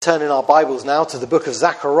Turn in our Bibles now to the book of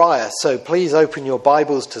Zechariah. So please open your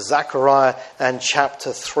Bibles to Zechariah and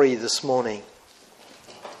chapter 3 this morning.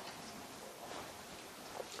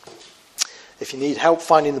 If you need help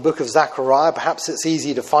finding the book of Zechariah, perhaps it's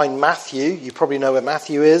easy to find Matthew. You probably know where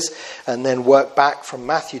Matthew is, and then work back from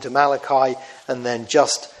Matthew to Malachi, and then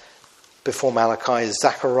just before Malachi is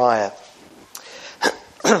Zechariah.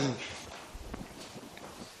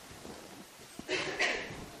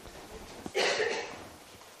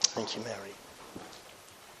 Thank you, Mary.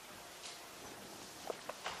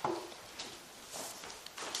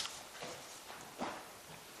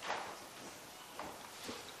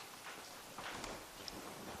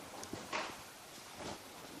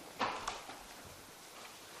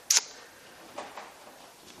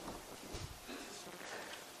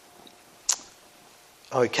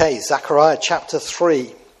 Okay, Zechariah chapter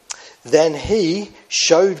 3. Then he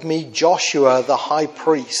showed me Joshua the high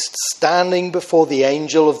priest standing before the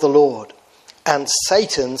angel of the Lord, and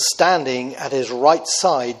Satan standing at his right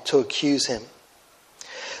side to accuse him.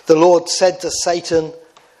 The Lord said to Satan,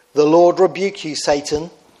 "The Lord rebuke you, Satan.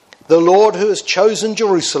 The Lord who has chosen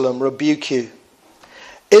Jerusalem rebuke you.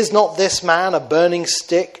 Is not this man a burning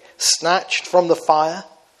stick snatched from the fire?"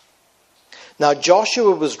 Now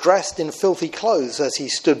Joshua was dressed in filthy clothes as he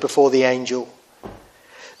stood before the angel.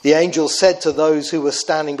 The angel said to those who were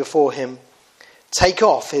standing before him, "Take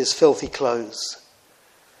off his filthy clothes."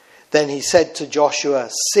 Then he said to Joshua,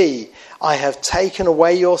 "See, I have taken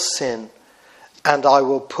away your sin, and I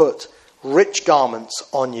will put rich garments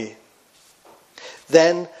on you."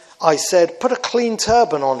 Then I said, "Put a clean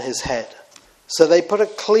turban on his head." So they put a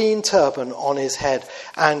clean turban on his head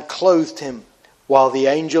and clothed him, while the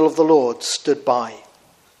angel of the Lord stood by.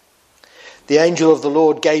 The angel of the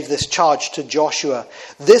Lord gave this charge to Joshua.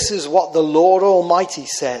 "This is what the Lord Almighty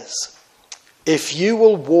says. If you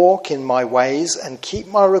will walk in my ways and keep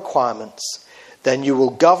my requirements, then you will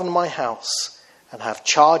govern my house and have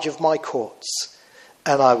charge of my courts,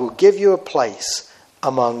 and I will give you a place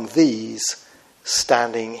among these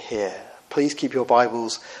standing here." Please keep your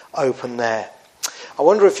Bibles open there. I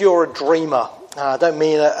wonder if you're a dreamer. I don't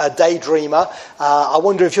mean a daydreamer. I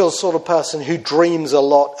wonder if you're the sort of person who dreams a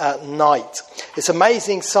lot at night. It's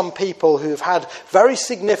amazing some people who've had very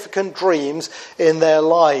significant dreams in their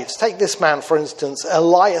lives. Take this man, for instance,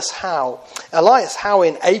 Elias Howe. Elias Howe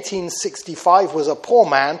in 1865 was a poor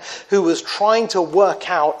man who was trying to work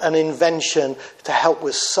out an invention to help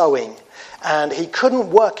with sewing. And he couldn't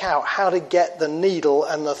work out how to get the needle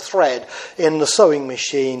and the thread in the sewing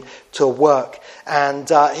machine to work. And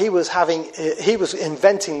he was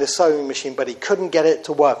inventing the sewing machine, but he couldn't get it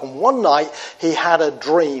to work. And one night he had a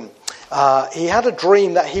dream. He had a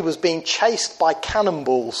dream that he was being chased by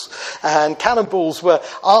cannonballs, and cannonballs were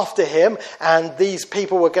after him, and these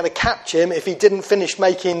people were going to catch him if he didn't finish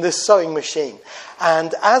making this sewing machine.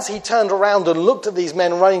 And as he turned around and looked at these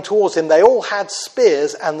men running towards him, they all had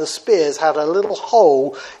spears, and the spears had a little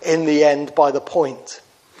hole in the end by the point.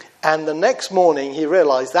 And the next morning he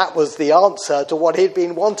realised that was the answer to what he'd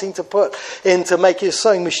been wanting to put in to make his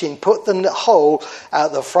sewing machine. Put the hole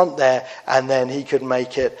at the front there, and then he could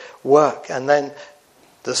make it work. And then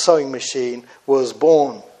the sewing machine was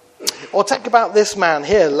born. Or think about this man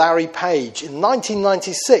here, Larry Page. In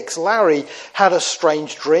 1996, Larry had a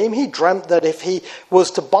strange dream. He dreamt that if he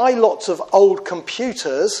was to buy lots of old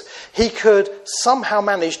computers, he could somehow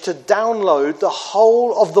manage to download the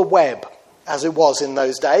whole of the web, as it was in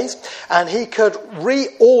those days, and he could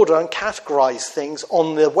reorder and categorize things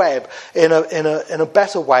on the web in a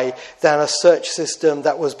better way than a search system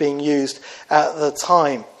that was being used at the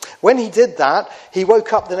time. When he did that, he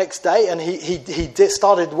woke up the next day and he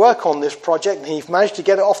started work on this project, and he managed to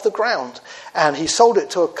get it off the ground. And he sold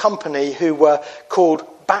it to a company who were called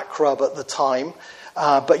Backrub at the time,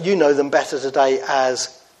 but you know them better today as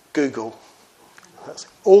Google. That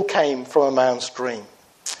all came from a man's dream.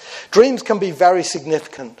 Dreams can be very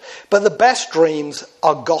significant, but the best dreams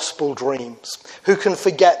are gospel dreams. Who can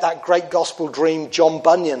forget that great gospel dream John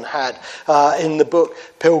Bunyan had in the book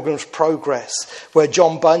Pilgrim's Progress, where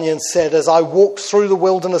John Bunyan said, "As I walked through the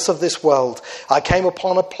wilderness of this world, I came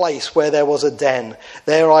upon a place where there was a den.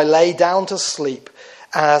 There I lay down to sleep.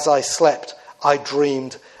 As I slept, I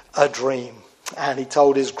dreamed a dream." And he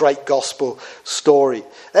told his great gospel story.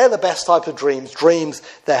 They're the best type of dreams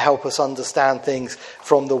that help us understand things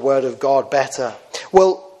from the Word of God better.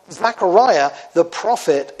 Well, Zechariah, the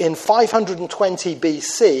prophet, in 520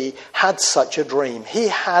 BC, had such a dream. He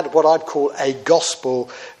had what I'd call a gospel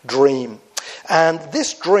dream. And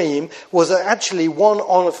this dream was actually one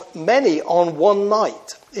of many on one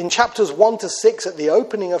night. In chapters 1 to 6, at the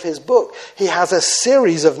opening of his book, he has a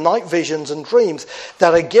series of night visions and dreams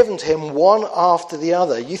that are given to him one after the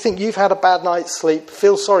other. You think you've had a bad night's sleep?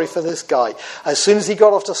 Feel sorry for this guy. As soon as he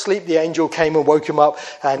got off to sleep, the angel came and woke him up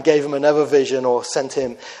and gave him another vision or sent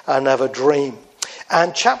him another dream.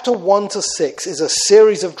 And chapter 1 to 6 is a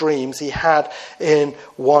series of dreams he had in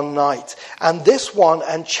one night. And this one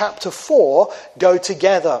and chapter 4 go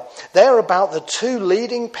together. They're about the two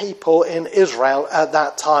leading people in Israel at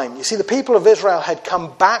that time. You see, the people of Israel had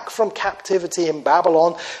come back from captivity in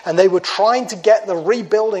Babylon, and they were trying to get the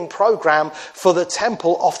rebuilding program for the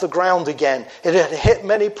temple off the ground again. It had hit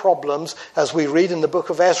many problems, as we read in the book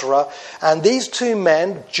of Ezra. And these two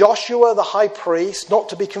men, Joshua the high priest, not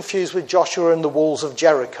to be confused with Joshua and the walls of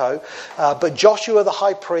Jericho, but Joshua the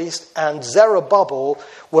high priest and Zerubbabel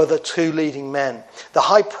were the two leading men. The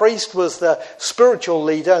high priest was the spiritual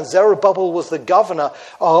leader, and Zerubbabel was the governor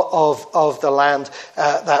of the land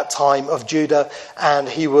at that time of Judah, and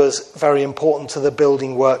he was very important to the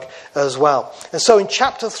building work as well. And so in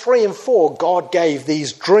chapter 3 and 4, God gave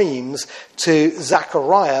these dreams to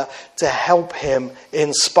Zechariah to help him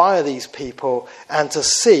inspire these people and to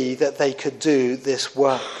see that they could do this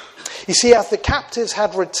work. You see, as the captives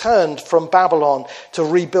had returned from Babylon to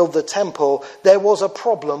rebuild the temple, there was a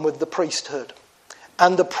problem with the priesthood.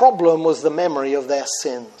 And the problem was the memory of their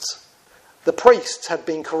sins. The priests had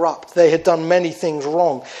been corrupt. They had done many things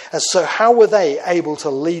wrong. And so how were they able to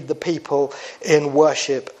lead the people in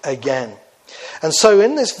worship again? And so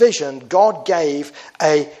in this vision, God gave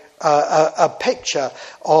a picture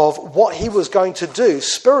of what he was going to do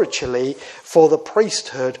spiritually for the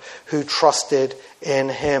priesthood who trusted in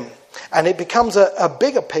him. And it becomes a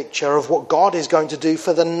bigger picture of what God is going to do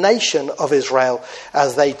for the nation of Israel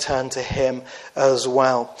as they turn to him as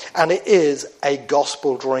well. And it is a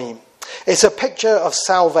gospel dream. It's a picture of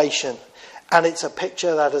salvation. And it's a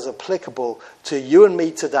picture that is applicable to you and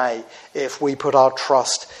me today if we put our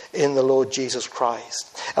trust in the Lord Jesus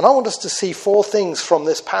Christ. And I want us to see 4 things from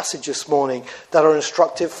this passage this morning that are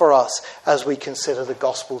instructive for us as we consider the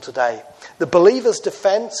gospel today. The believer's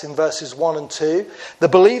defense in verses 1 and 2. The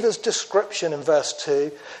believer's description in verse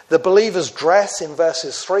 2. The believer's dress in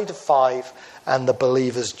verses 3 to 5. And the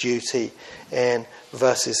believer's duty in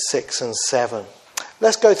verses 6 and 7.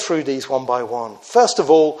 Let's go through these one by one. First of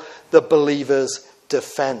all, the believer's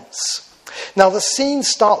defense. Now, the scene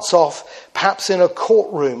starts off perhaps in a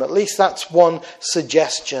courtroom. At least that's one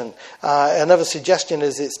suggestion. Another suggestion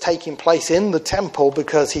is it's taking place in the temple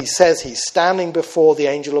because he says he's standing before the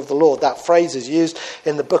angel of the Lord. That phrase is used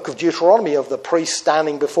in the book of Deuteronomy of the priest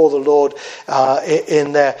standing before the Lord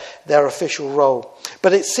in their official role.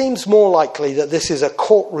 But it seems more likely that this is a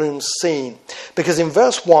courtroom scene because in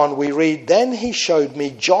verse 1 we read, "Then he showed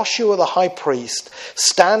me Joshua the high priest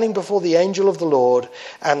standing before the angel of the Lord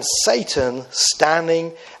and Satan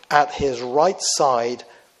standing at his right side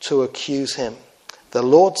to accuse him. The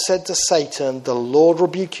Lord said to Satan, 'The Lord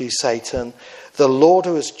rebuke you, Satan. The Lord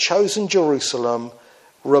who has chosen Jerusalem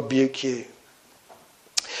rebuke you.'"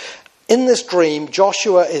 In this dream,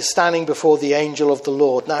 Joshua is standing before the angel of the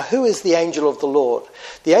Lord. Now, who is the angel of the Lord?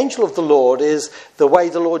 The angel of the Lord is the way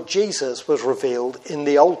the Lord Jesus was revealed in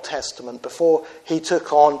the Old Testament before he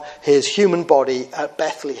took on his human body at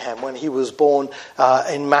Bethlehem when he was born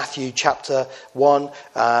in Matthew chapter 1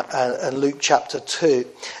 and Luke chapter 2.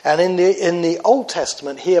 And in the Old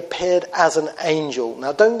Testament, he appeared as an angel.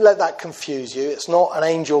 Now, don't let that confuse you. It's not an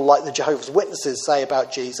angel like the Jehovah's Witnesses say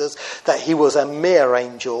about Jesus, that he was a mere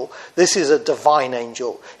angel. This is a divine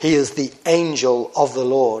angel. He is the angel of the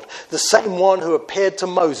Lord. The same one who appeared to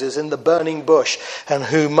Moses in the burning bush and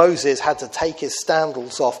who Moses had to take his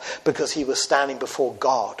sandals off because he was standing before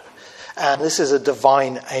God. And this is a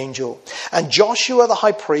divine angel. And Joshua the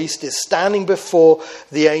high priest is standing before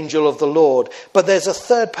the angel of the Lord. But there's a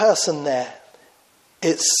third person there.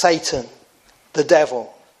 It's Satan, the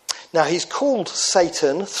devil. Now, he's called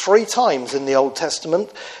Satan 3 times in the Old Testament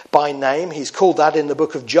by name. He's called that in the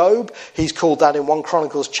book of Job. He's called that in 1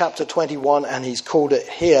 Chronicles chapter 21. And he's called it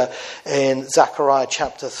here in Zechariah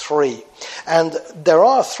chapter 3. And there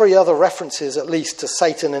are 3 other references, at least, to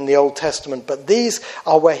Satan in the Old Testament. But these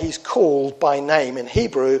are where he's called by name. In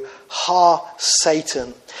Hebrew,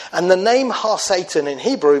 Ha-Satan. And the name Ha-Satan in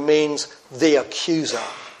Hebrew means the accuser.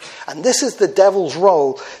 And this is the devil's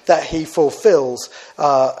role that he fulfills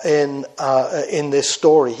in this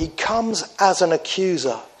story. He comes as an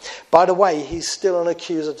accuser. By the way, he's still an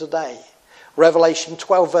accuser today. Revelation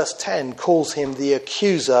 12 verse 10 calls him the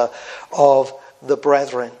accuser of the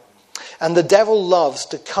brethren. And the devil loves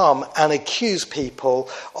to come and accuse people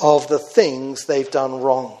of the things they've done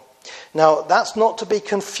wrong. Now, that's not to be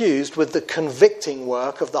confused with the convicting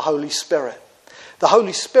work of the Holy Spirit. The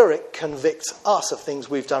Holy Spirit convicts us of things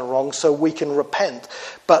we've done wrong so we can repent.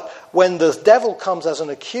 But when the devil comes as an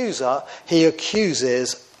accuser, he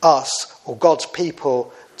accuses us, or God's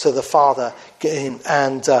people, to the Father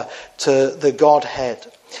and to the Godhead.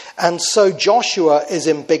 And so Joshua is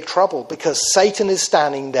in big trouble because Satan is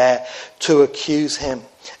standing there to accuse him.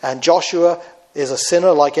 And Joshua is a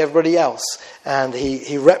sinner like everybody else. And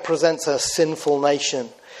he represents a sinful nation.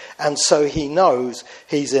 And so he knows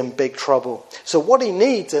he's in big trouble. So what he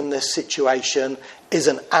needs in this situation is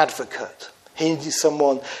an advocate. He needs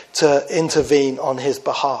someone to intervene on his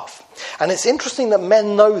behalf. And it's interesting that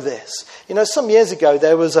men know this. You know, some years ago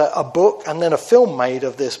there was a book and then a film made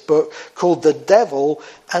of this book called The Devil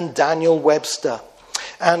and Daniel Webster.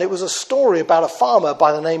 And it was a story about a farmer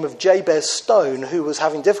by the name of Jabez Stone who was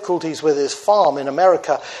having difficulties with his farm in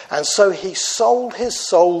America. And so he sold his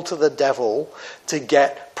soul to the devil to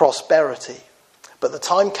get prosperity. But the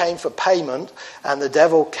time came for payment, and the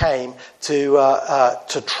devil came to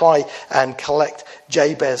try and collect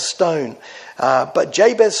Jabez Stone. But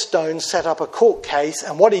Jabez Stone set up a court case,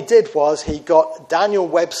 and what he did was he got Daniel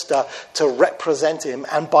Webster to represent him,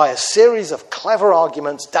 and by a series of clever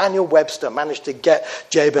arguments, Daniel Webster managed to get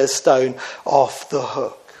Jabez Stone off the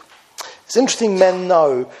hook. It's interesting, men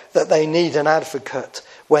know that they need an advocate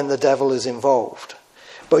when the devil is involved.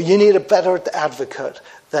 But you need a better advocate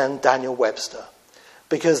than Daniel Webster,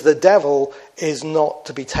 because the devil is not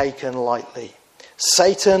to be taken lightly.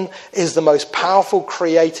 Satan is the most powerful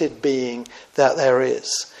created being that there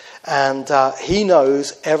is. And he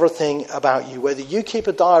knows everything about you. Whether you keep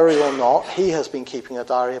a diary or not, he has been keeping a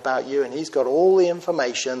diary about you, and he's got all the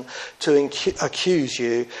information to accuse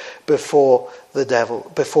you before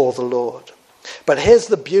the Lord. But here's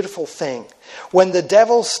the beautiful thing. When the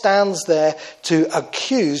devil stands there to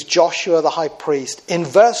accuse Joshua the high priest, in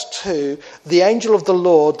verse 2, the angel of the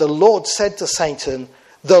Lord said to Satan,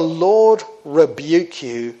 "The Lord rebuke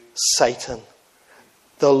you, Satan.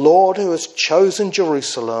 The Lord who has chosen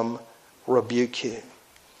Jerusalem rebuke you."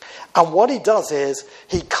 And what he does is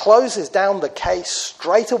he closes down the case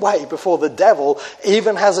straight away before the devil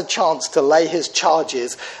even has a chance to lay his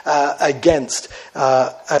charges against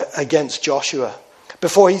Joshua.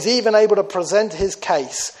 Before he's even able to present his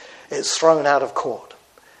case, it's thrown out of court.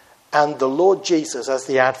 And the Lord Jesus, as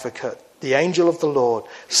the advocate, the angel of the Lord,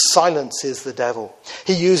 silences the devil.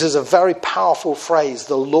 He uses a very powerful phrase,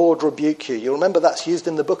 "the Lord rebuke you." You remember that's used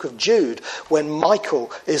in the book of Jude when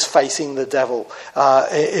Michael is facing the devil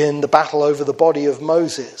in the battle over the body of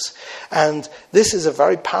Moses. And this is a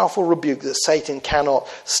very powerful rebuke that Satan cannot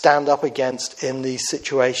stand up against in these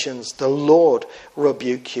situations. The Lord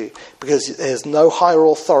rebuke you, because there's no higher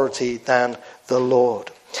authority than the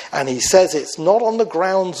Lord. And he says it's not on the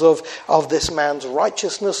grounds of this man's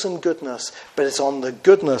righteousness and goodness, but it's on the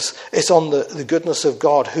goodness of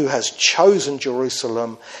God who has chosen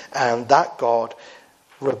Jerusalem, and that God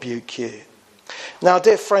rebuke you. Now,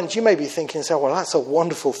 dear friends, you may be thinking, well, that's a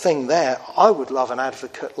wonderful thing there. I would love an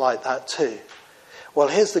advocate like that too. Well,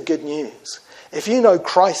 here's the good news. If you know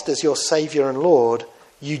Christ as your Saviour and Lord,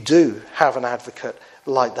 you do have an advocate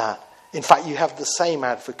like that. In fact, you have the same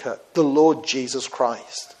advocate, the Lord Jesus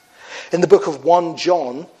Christ. In the book of 1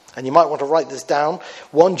 John, and you might want to write this down,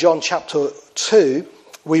 1 John chapter 2,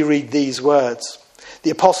 we read these words. The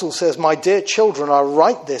apostle says, "My dear children, I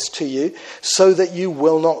write this to you so that you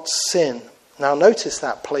will not sin." Now notice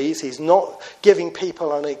that, please. He's not giving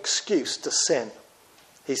people an excuse to sin.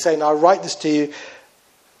 He's saying, "I write this to you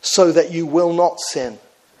so that you will not sin.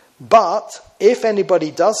 But if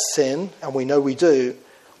anybody does sin," and we know we do,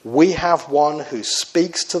 "we have one who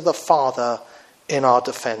speaks to the Father in our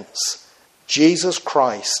defense, Jesus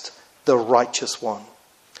Christ, the righteous one.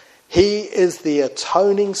 He is the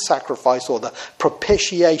atoning sacrifice, or the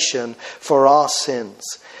propitiation for our sins,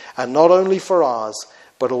 and not only for ours,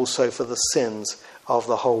 but also for the sins of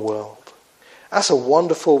the whole world." That's a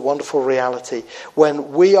wonderful, wonderful reality.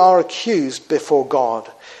 When we are accused before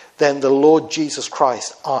God, then the Lord Jesus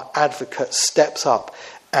Christ, our advocate, steps up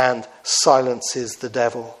and silences the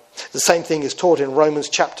devil. The same thing is taught in Romans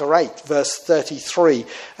chapter 8, verse 33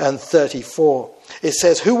 and 34. It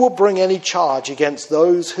says, "Who will bring any charge against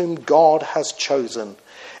those whom God has chosen?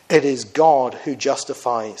 It is God who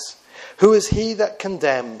justifies. Who is he that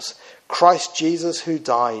condemns? Christ Jesus, who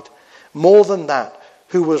died. More than that,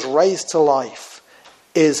 who was raised to life,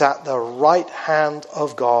 is at the right hand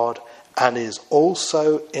of God and is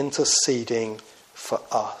also interceding for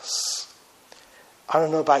us." I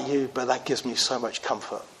don't know about you, but that gives me so much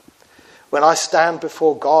comfort. When I stand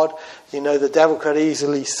before God, the devil could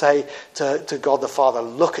easily say to God the Father,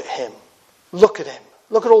 "Look at him. Look at him.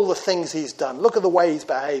 Look at all the things he's done. Look at the way he's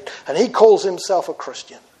behaved. And he calls himself a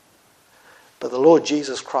Christian. But the Lord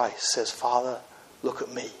Jesus Christ says, Father, look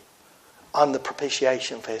at me. I'm the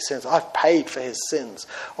propitiation for his sins. I've paid for his sins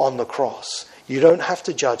on the cross. You don't have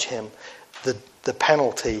to judge him. The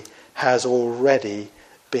penalty has already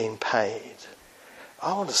been paid.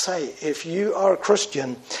 I want to say, if you are a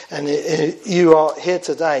Christian and you are here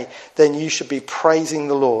today, then you should be praising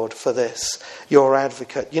the Lord for this, your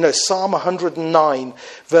advocate. You know, Psalm 109,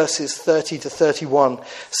 verses 30 to 31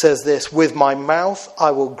 says this, with my mouth I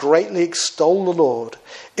will greatly extol the Lord.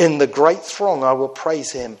 In the great throng I will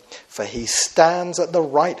praise him, for he stands at the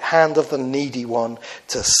right hand of the needy one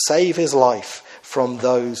to save his life from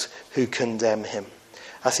those who condemn him.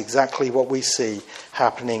 That's exactly what we see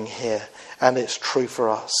happening here. And it's true for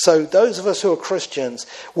us. So those of us who are Christians,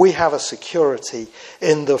 we have a security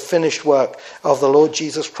in the finished work of the Lord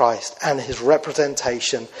Jesus Christ and his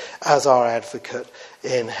representation as our advocate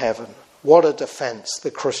in heaven. What a defense the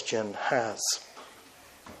Christian has.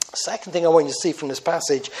 Second thing I want you to see from this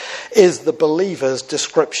passage is the believer's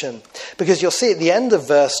description. Because you'll see at the end of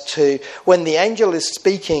verse 2, when the angel is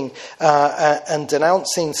speaking and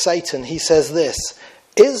denouncing Satan, he says this,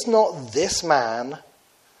 is not this man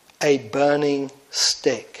a burning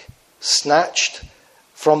stick snatched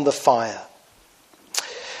from the fire?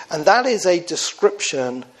 And that is a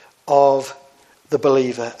description of the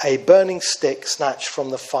believer, a burning stick snatched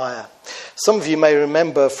from the fire. Some of you may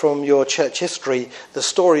remember from your church history the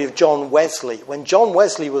story of John Wesley. When John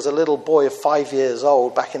Wesley was a little boy of 5 years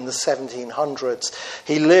old back in the 1700s,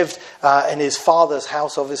 he lived in his father's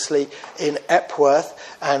house, obviously, in Epworth.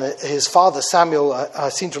 And his father, Samuel, I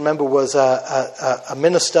seem to remember, was a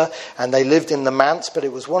minister, and they lived in the manse, but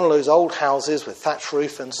it was one of those old houses with thatched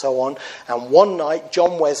roof and so on. And one night,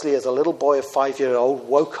 John Wesley, as a little boy of 5 years old,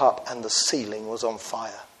 woke up and the ceiling was on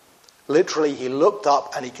fire. Literally, he looked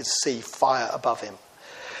up and he could see fire above him.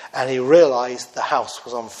 And he realized the house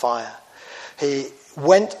was on fire. He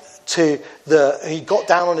got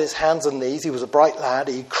down on his hands and knees. He was a bright lad.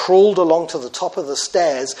 He crawled along to the top of the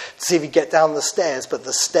stairs to see if he'd get down the stairs, but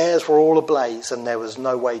the stairs were all ablaze and there was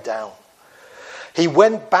no way down. He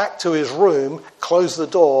went back to his room, closed the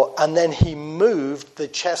door, and then he moved the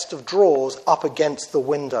chest of drawers up against the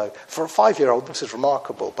window. For a 5-year-old, this is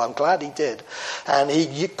remarkable, but I'm glad he did. And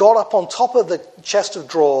he got up on top of the chest of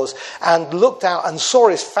drawers and looked out and saw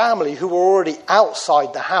his family, who were already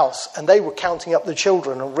outside the house, and they were counting up the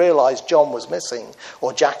children and realized John was missing,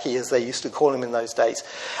 or Jackie as they used to call him in those days.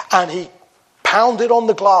 And he pounded on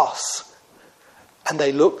the glass, and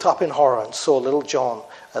they looked up in horror and saw little John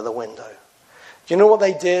at the window. You know what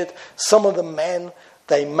they did? Some of the men,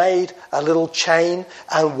 they made a little chain,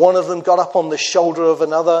 and one of them got up on the shoulder of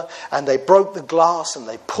another, and they broke the glass and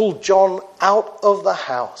they pulled John out of the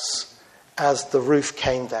house as the roof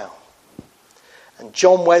came down. And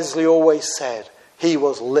John Wesley always said he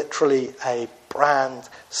was literally a brand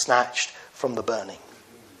snatched from the burning.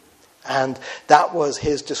 And that was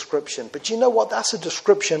his description. But you know what? That's a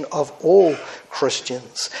description of all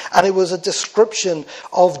Christians. And it was a description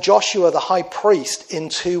of Joshua the high priest in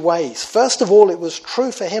two ways. First of all, it was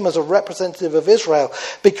true for him as a representative of Israel,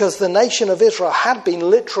 because the nation of Israel had been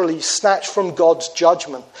literally snatched from God's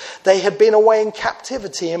judgment. They had been away in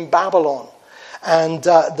captivity in Babylon. And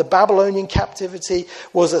the Babylonian captivity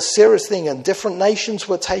was a serious thing, and different nations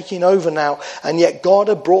were taking over now, and yet God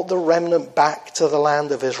had brought the remnant back to the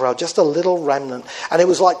land of Israel, just a little remnant. And it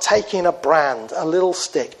was like taking a brand, a little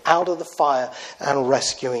stick, out of the fire and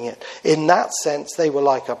rescuing it. In that sense, they were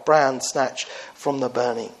like a brand snatched from the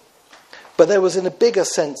burning. But there was in a bigger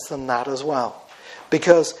sense than that as well,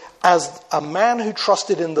 because as a man who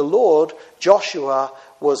trusted in the Lord, Joshua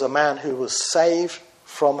was a man who was saved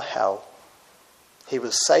from hell. He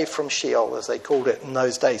was saved from Sheol, as they called it in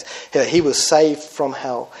those days. He was saved from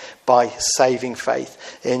hell by saving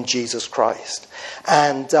faith in Jesus Christ.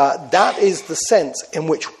 And that is the sense in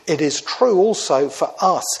which it is true also for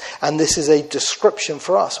us. And this is a description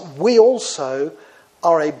for us. We also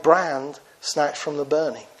are a brand snatched from the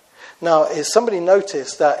burning. Now, has somebody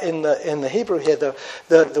noticed that in the Hebrew here,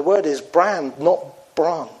 the word is brand, not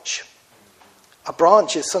branch. A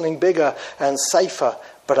branch is something bigger and safer,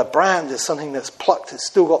 but a brand is something that's plucked. It's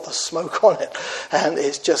still got the smoke on it, and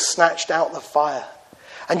it's just snatched out the fire.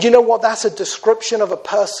 And you know what? That's a description of a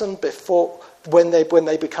person before when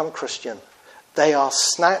they become Christian. They are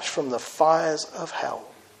snatched from the fires of hell.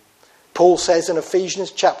 Paul says in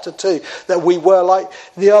Ephesians chapter 2 that we were like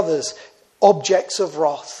the others, objects of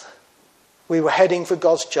wrath. We were heading for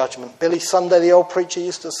God's judgment. Billy Sunday, the old preacher,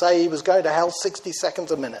 used to say he was going to hell 60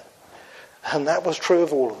 seconds a minute. And that was true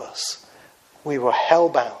of all of us. We were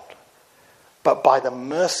hell-bound. but by the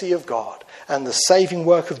mercy of God and the saving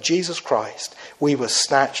work of Jesus Christ, we were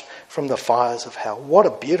snatched from the fires of hell. What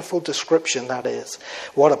a beautiful description that is.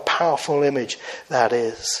 What a powerful image that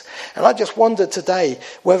is. And I just wonder today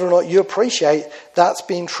whether or not you appreciate that's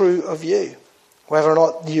been true of you. Whether or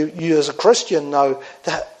not you as a Christian know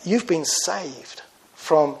that you've been saved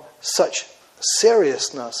from such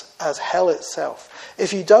seriousness as hell itself.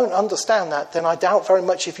 If you don't understand that, then I doubt very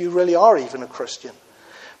much if you really are even a Christian.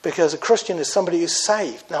 Because a Christian is somebody who's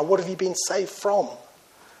saved. Now, what have you been saved from?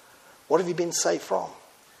 What have you been saved from?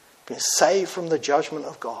 You've been saved from the judgment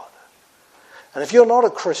of God. And if you're not a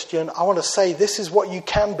Christian, I want to say this is what you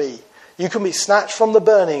can be. You can be snatched from the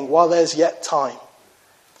burning while there's yet time.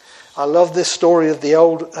 I love this story of the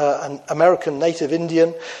old American native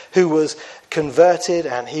Indian who was converted,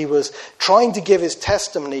 and he was trying to give his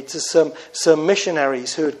testimony to some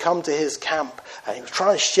missionaries who had come to his camp, and he was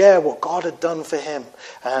trying to share what God had done for him,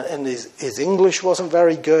 and his English wasn't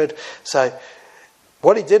very good. So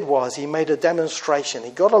what he did was he made a demonstration.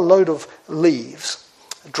 He got a load of leaves,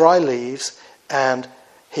 dry leaves, and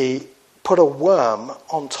he put a worm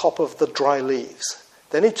on top of the dry leaves.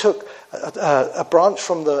 Then he took a branch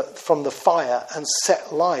from the fire and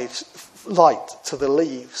set light to the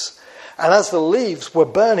leaves. And as the leaves were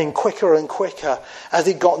burning quicker and quicker, as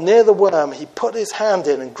he got near the worm, he put his hand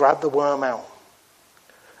in and grabbed the worm out.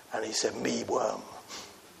 And he said, "Me worm."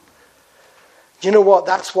 You know what?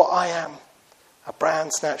 That's what I am. A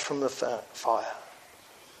brand snatched from the fire.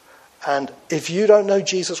 And if you don't know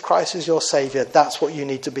Jesus Christ as your Saviour, that's what you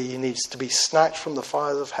need to be. You need to be snatched from the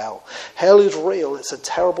fires of hell. Hell is real. It's a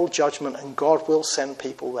terrible judgment, and God will send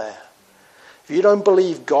people there. If you don't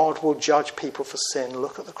believe God will judge people for sin,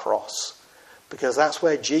 look at the cross. Because that's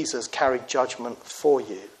where Jesus carried judgment for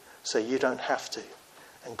you, so you don't have to.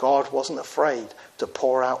 And God wasn't afraid to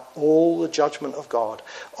pour out all the judgment of God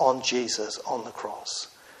on Jesus on the cross.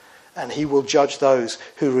 And he will judge those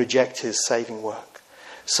who reject his saving work.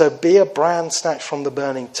 So be a brand snatched from the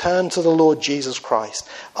burning. Turn to the Lord Jesus Christ.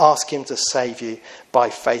 Ask him to save you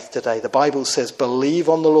by faith today. The Bible says, believe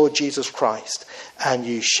on the Lord Jesus Christ and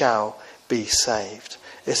you shall be saved.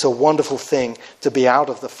 It's a wonderful thing to be out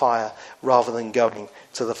of the fire rather than going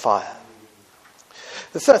to the fire.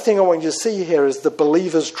 The third thing I want you to see here is the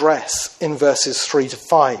believer's dress in verses 3 to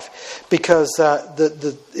 5. Because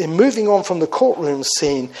in moving on from the courtroom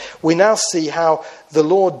scene, we now see how the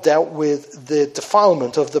Lord dealt with the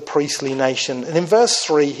defilement of the priestly nation. And in verse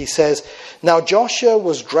 3 he says, "Now Joshua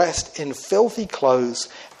was dressed in filthy clothes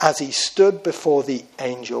as he stood before the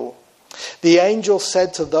angel. The angel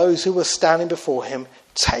said to those who were standing before him,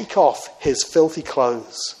 'Take off his filthy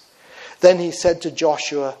clothes.' Then he said to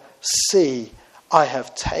Joshua, 'See, I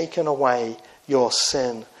have taken away your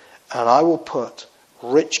sin, and I will put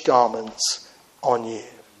rich garments on you.'"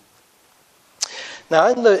 Now,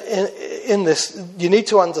 in this, you need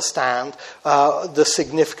to understand the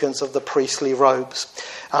significance of the priestly robes.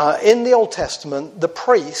 In the Old Testament, the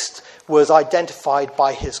priest was identified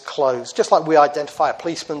by his clothes, just like we identify a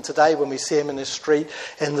policeman today when we see him in the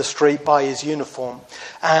street by his uniform.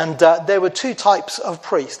 And there were two types of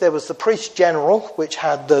priests. There was the priest general, which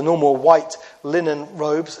had the normal white linen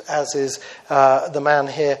robes, as is the man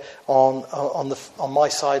here on my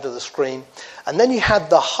side of the screen. And then you had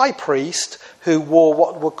the high priest, who wore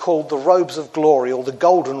what were called the robes of glory, or the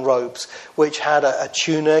golden robes, which had a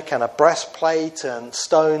tunic and a breastplate and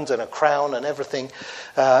stones and a crown and everything,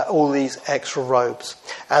 all these extra robes.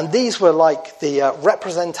 And these were like the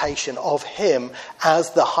representation of him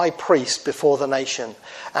as the high priest before the nation.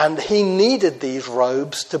 And he needed these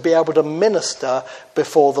robes to be able to minister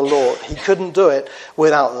before the Lord. He couldn't do it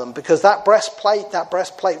without them, because that breastplate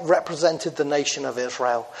represented the nation of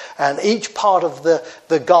Israel. And each part of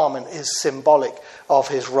the garment is symbolic of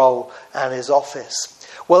his role and his office.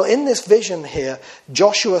 Well, in this vision here,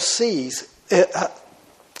 Zachariah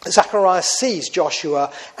sees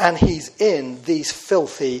Joshua, and he's in these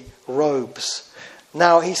filthy robes.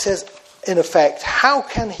 Now he says, in effect, how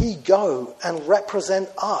can he go and represent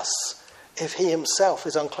us if he himself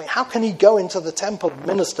is unclean? How can he go into the temple and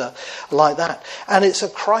minister like that? And it's a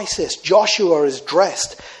crisis. Joshua is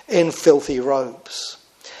dressed in filthy robes.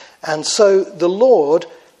 And so the Lord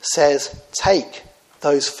says, take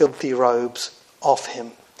those filthy robes off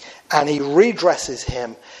him. And he redresses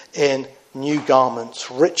him in new garments,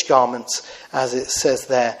 rich garments, as it says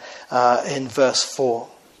there in verse 4.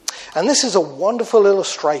 And this is a wonderful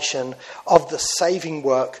illustration of the saving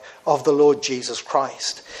work of the Lord Jesus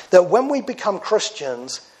Christ. That when we become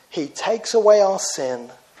Christians, he takes away our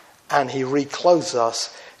sin and he reclothes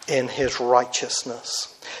us in his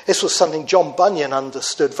righteousness. This was something John Bunyan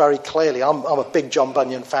understood very clearly. I'm a big John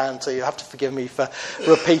Bunyan fan, so you have to forgive me for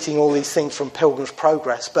repeating all these things from Pilgrim's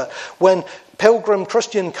Progress. But when Pilgrim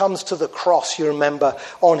Christian comes to the cross, you remember,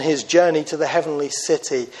 on his journey to the heavenly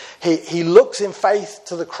city, he looks in faith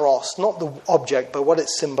to the cross, not the object, but what it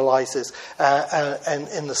symbolises, and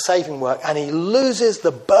in the saving work, and he loses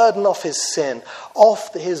the burden of his sin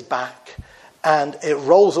off his back, and it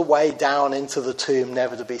rolls away down into the tomb,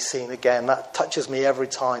 never to be seen again. That touches me every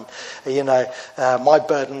time. My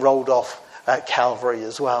burden rolled off at Calvary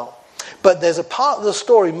as well. But there's a part of the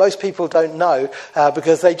story most people don't know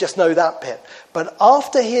because they just know that bit. But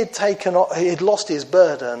after he had lost his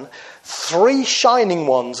burden, 3 shining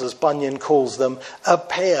ones, as Bunyan calls them,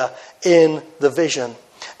 appear in the vision.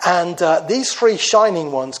 And these 3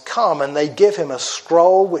 shining ones come and they give him a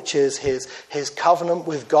scroll, which is his covenant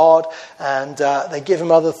with God. And they give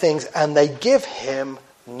him other things, and they give him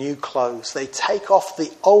new clothes. They take off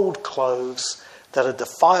the old clothes that are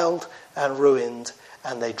defiled and ruined,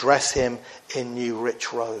 and they dress him in new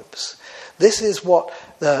rich robes. This is what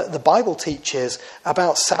the Bible teaches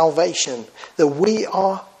about salvation, that we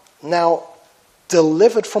are now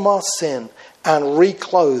delivered from our sin and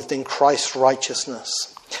reclothed in Christ's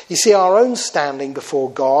righteousness. You see, our own standing before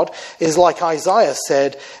God is like Isaiah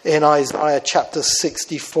said in Isaiah chapter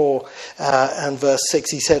 64 and verse 6.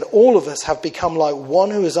 He said, "All of us have become like one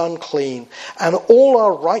who is unclean, and all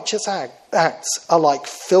our righteous acts are like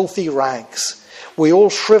filthy rags. We all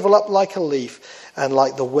shrivel up like a leaf, and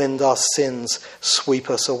like the wind our sins sweep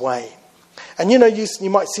us away." And you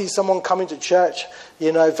might see someone coming to church,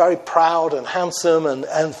 very proud and handsome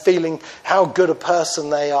and feeling how good a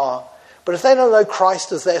person they are. But if they don't know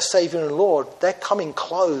Christ as their Saviour and Lord, they're coming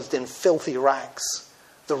clothed in filthy rags.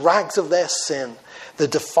 The rags of their sin, the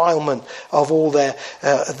defilement of all their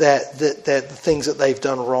things that they've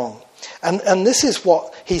done wrong. And this is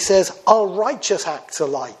what he says our righteous acts are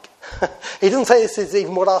like. He doesn't say this is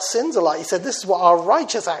even what our sins are like. He said this is what our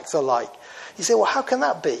righteous acts are like. You say, well, how can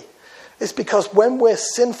that be? It's because when we're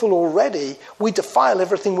sinful already, we defile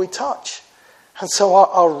everything we touch. And so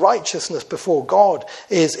our righteousness before God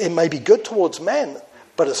it may be good towards men,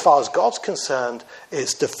 but as far as God's concerned,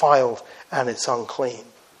 it's defiled and it's unclean.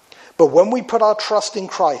 But when we put our trust in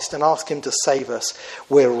Christ and ask him to save us,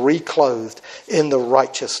 we're reclothed in the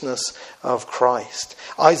righteousness of Christ.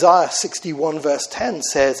 Isaiah 61 verse 10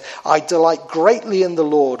 says, "I delight greatly in the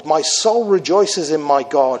Lord. My soul rejoices in my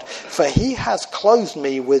God, for he has clothed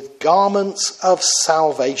me with garments of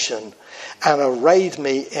salvation and arrayed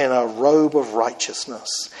me in a robe of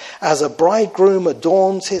righteousness. As a bridegroom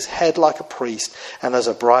adorns his head like a priest, and as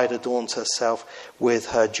a bride adorns herself with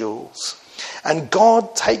her jewels." And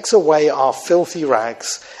God takes away our filthy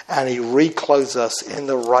rags and he reclothes us in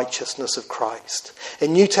the righteousness of Christ.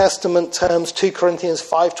 In New Testament terms, 2 Corinthians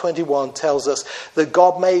 5:21 tells us that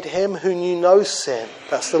God made him who knew no sin,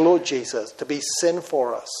 that's the Lord Jesus, to be sin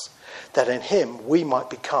for us, that in him we might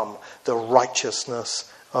become the righteousness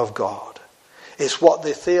of God. It's what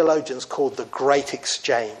the theologians called the great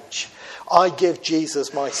exchange. I give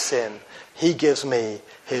Jesus my sin, he gives me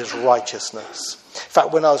his righteousness. In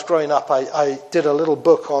fact, when I was growing up, I did a little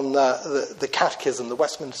book on the catechism, the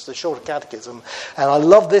Westminster Shorter Catechism, and I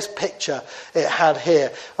love this picture it had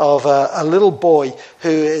here of a little boy who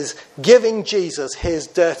is giving Jesus his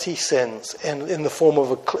dirty sins in the form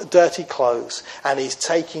of dirty clothes, and he's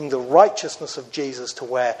taking the righteousness of Jesus to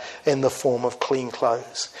wear in the form of clean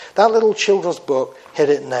clothes. That little children's book hit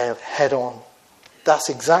it nailed head on. That's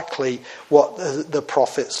exactly what the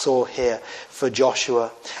prophet saw here for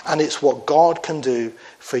Joshua. And it's what God can do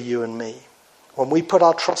for you and me. When we put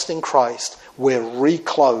our trust in Christ, we're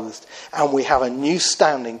reclothed and we have a new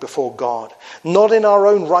standing before God. Not in our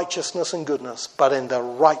own righteousness and goodness, but in the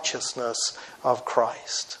righteousness of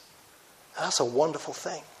Christ. That's a wonderful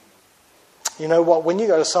thing. You know what? When you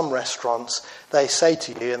go to some restaurants, they say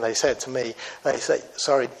to you, and they said to me, they say,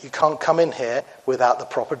 sorry, you can't come in here without the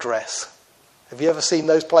proper dress. Have you ever seen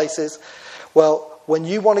those places? Well, when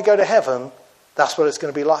you want to go to heaven, that's what it's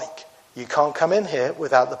going to be like. You can't come in here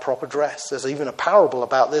without the proper dress. There's even a parable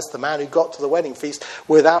about this, the man who got to the wedding feast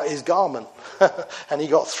without his garment and he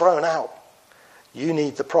got thrown out. You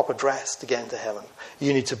need the proper dress to get into heaven.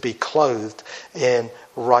 You need to be clothed in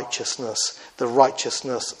righteousness, the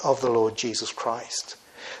righteousness of the Lord Jesus Christ.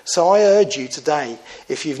 So I urge you today,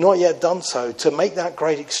 if you've not yet done so, to make that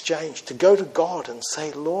great exchange, to go to God and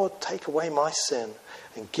say, Lord, take away my sin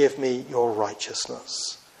and give me your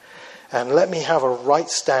righteousness. And let me have a right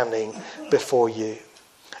standing before you.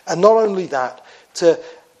 And not only that, to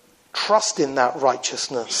trust in that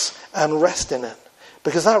righteousness and rest in it.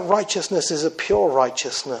 Because that righteousness is a pure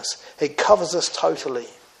righteousness. It covers us totally.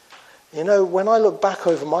 You know, when I look back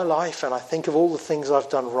over my life and I think of all the things I've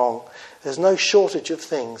done wrong, there's no shortage of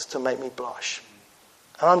things to make me blush.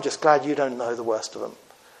 And I'm just glad you don't know the worst of them.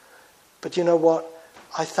 But you know what?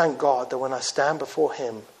 I thank God that when I stand before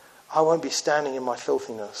him, I won't be standing in my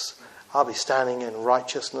filthiness. I'll be standing in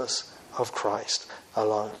righteousness of Christ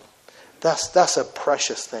alone. That's a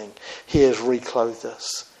precious thing. He has reclothed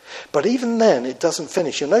us. But even then, it doesn't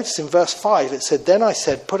finish. You'll notice in verse 5, it said, "Then I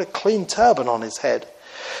said, put a clean turban on his head."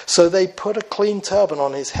 So they put a clean turban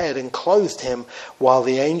on his head and clothed him while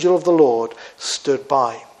the angel of the Lord stood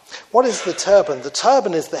by. What is the turban? The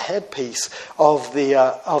turban is the headpiece of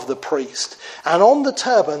the priest. And on the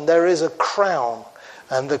turban there is a crown.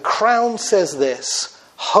 And the crown says this: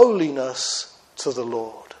 holiness to the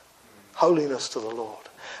Lord. Holiness to the Lord.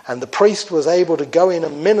 And the priest was able to go in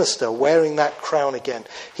and minister wearing that crown again.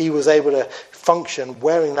 He was able to function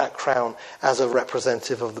wearing that crown as a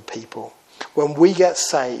representative of the people. When we get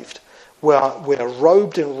saved, we are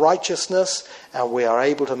robed in righteousness, and we are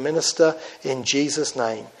able to minister in Jesus'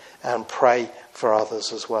 name and pray for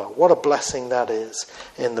others as well. What a blessing that is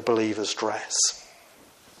in the believer's dress.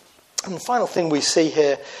 And the final thing we see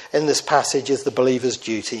here in this passage is the believer's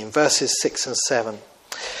duty. In verses 6 and 7.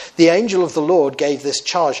 The angel of the Lord gave this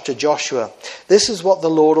charge to Joshua. "This is what the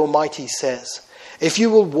Lord Almighty says. If you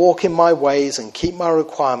will walk in my ways and keep my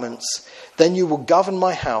requirements, then you will govern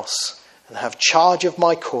my house and have charge of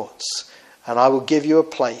my courts, and I will give you a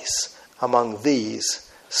place among these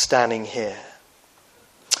standing here."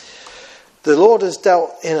 The Lord has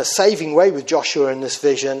dealt in a saving way with Joshua in this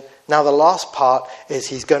vision. Now the last part is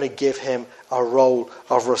he's going to give him a role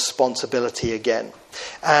of responsibility again.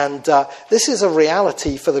 And this is a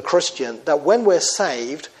reality for the Christian, that when we're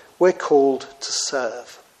saved, we're called to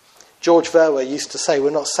serve. George Verwer used to say, we're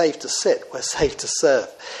not saved to sit, we're saved to serve.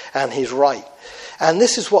 And he's right. And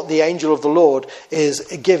this is what the angel of the Lord is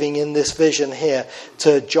giving in this vision here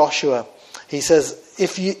to Joshua. He says,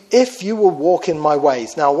 if you will walk in my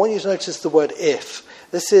ways. Now I want you to notice the word if.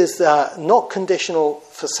 This is not conditional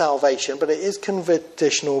for salvation, but it is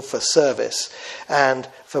conditional for service and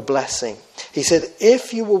for blessing. He said,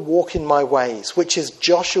 if you will walk in my ways, which is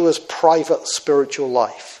Joshua's private spiritual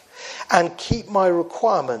life, and keep my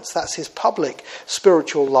requirements, that's his public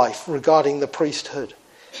spiritual life regarding the priesthood,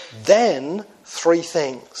 then 3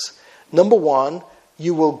 things. Number 1,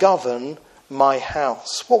 you will govern my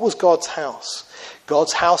house. What was God's house?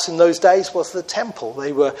 God's house in those days was the temple.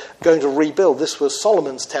 They were going to rebuild. This was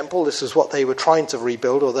Solomon's temple. This is what they were trying to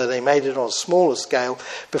rebuild, although they made it on a smaller scale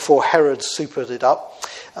before Herod supered it up.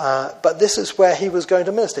 But this is where he was going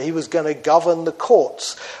to minister. He was going to govern the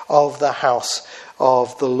courts of the house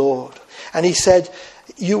of the Lord. And he said,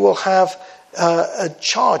 you will have a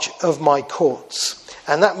charge of my courts.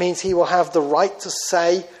 And that means he will have the right to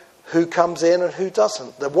say who comes in and who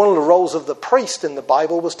doesn't. One of the roles of the priest in the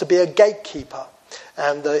Bible was to be a gatekeeper.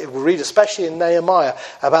 And we read especially in Nehemiah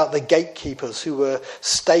about the gatekeepers who were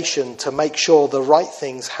stationed to make sure the right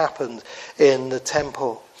things happened in the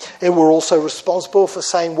temple. They were also responsible for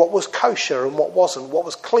saying what was kosher and what wasn't, what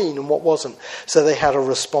was clean and what wasn't. So they had a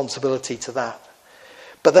responsibility to that.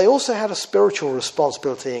 But they also had a spiritual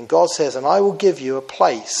responsibility. And God says, and I will give you a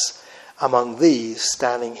place among these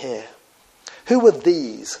standing here. Who were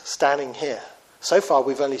these standing here? So far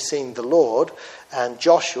we've only seen the Lord and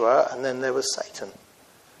Joshua, and then there was Satan.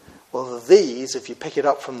 Well, these, if you pick it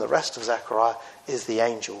up from the rest of Zechariah, is the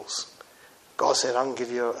angels. God said, I'm going to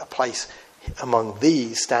give you a place among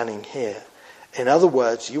these standing here. In other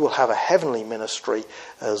words, you will have a heavenly ministry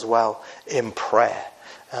as well in prayer.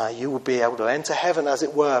 You will be able to enter heaven, as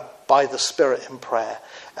it were, by the Spirit in prayer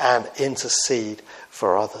and intercede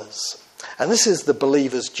for others. And this is the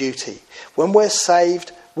believer's duty. When we're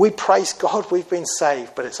saved, we praise God we've been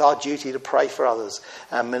saved, but it's our duty to pray for others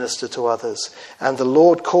and minister to others. And the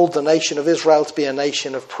Lord called the nation of Israel to be a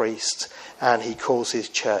nation of priests, and he calls his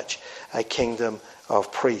church a kingdom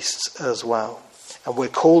of priests as well. And we're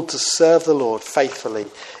called to serve the Lord faithfully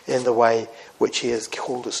in the way which he has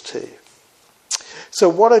called us to. So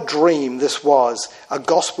what a dream this was, a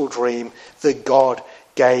gospel dream that God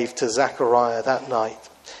gave to Zechariah that night.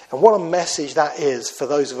 And what a message that is for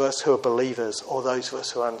those of us who are believers or those of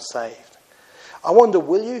us who are unsaved. I wonder,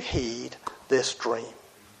 will you heed this dream?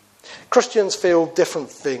 Christians feel different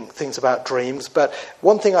things about dreams, but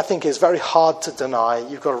one thing I think is very hard to deny,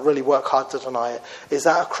 you've got to really work hard to deny it, is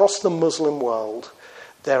that across the Muslim world,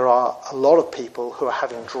 there are a lot of people who are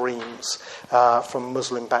having dreams from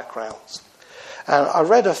Muslim backgrounds. And I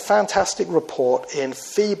read a fantastic report in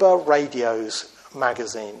FIBA Radio's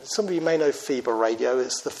magazine. Some of you may know FIBA Radio.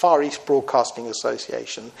 It's the Far East Broadcasting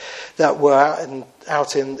Association that were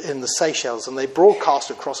out in the Seychelles, and they broadcast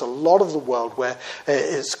across a lot of the world where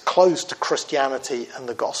it's closed to Christianity and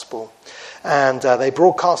the gospel. And they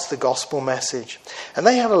broadcast the gospel message. And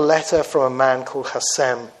they had a letter from a man called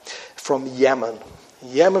Hassem from Yemen.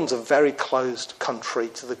 Yemen's a very closed country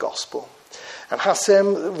to the gospel. And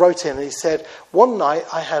Hassem wrote in and he said, "One night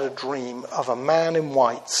I had a dream of a man in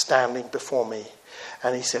white standing before me."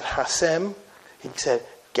 And he said, "Hassem," he said,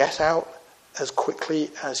 "get out as quickly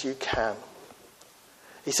as you can."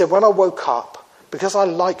 He said, "When I woke up, because I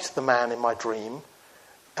liked the man in my dream,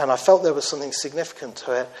 and I felt there was something significant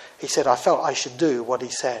to it," he said, "I felt I should do what he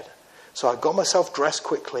said. So I got myself dressed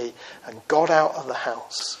quickly and got out of the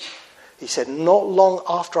house." He said, "Not long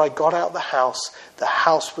after I got out of the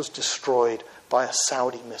house was destroyed by a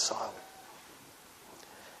Saudi missile."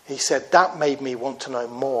 He said, "That made me want to know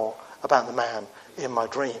more about the man in my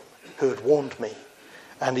dream who had warned me."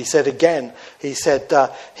 And he said again, he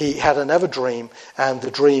had another dream, and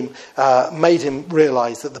the dream made him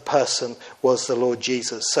realize that the person was the Lord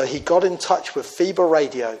Jesus. So he got in touch with FIBA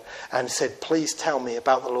Radio and said, "Please tell me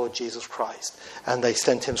about the Lord Jesus Christ." And they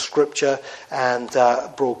sent him scripture and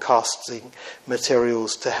broadcasting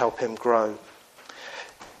materials to help him grow.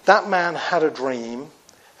 That man had a dream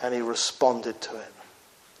and he responded to it.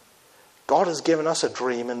 God has given us a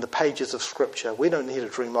dream in the pages of Scripture. We don't need a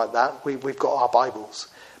dream like that. We've got our Bibles.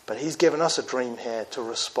 But he's given us a dream here to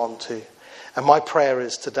respond to. And my prayer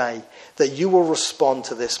is today that you will respond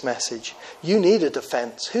to this message. You need a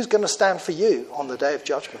defense. Who's going to stand for you on the day of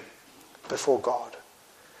judgment before God?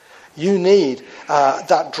 You need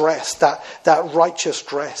that dress, that righteous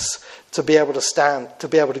dress to be able to stand, to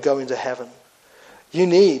be able to go into heaven. You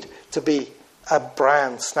need to be a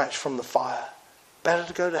brand snatched from the fire. Better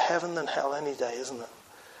to go to heaven than hell any day, isn't it?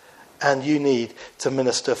 And you need to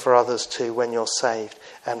minister for others too when you're saved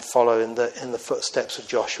and follow in the footsteps of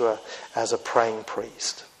Joshua as a praying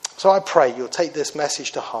priest. So I pray you'll take this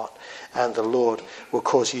message to heart and the Lord will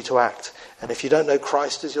cause you to act. And if you don't know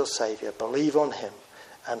Christ as your Saviour, believe on him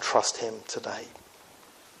and trust him today.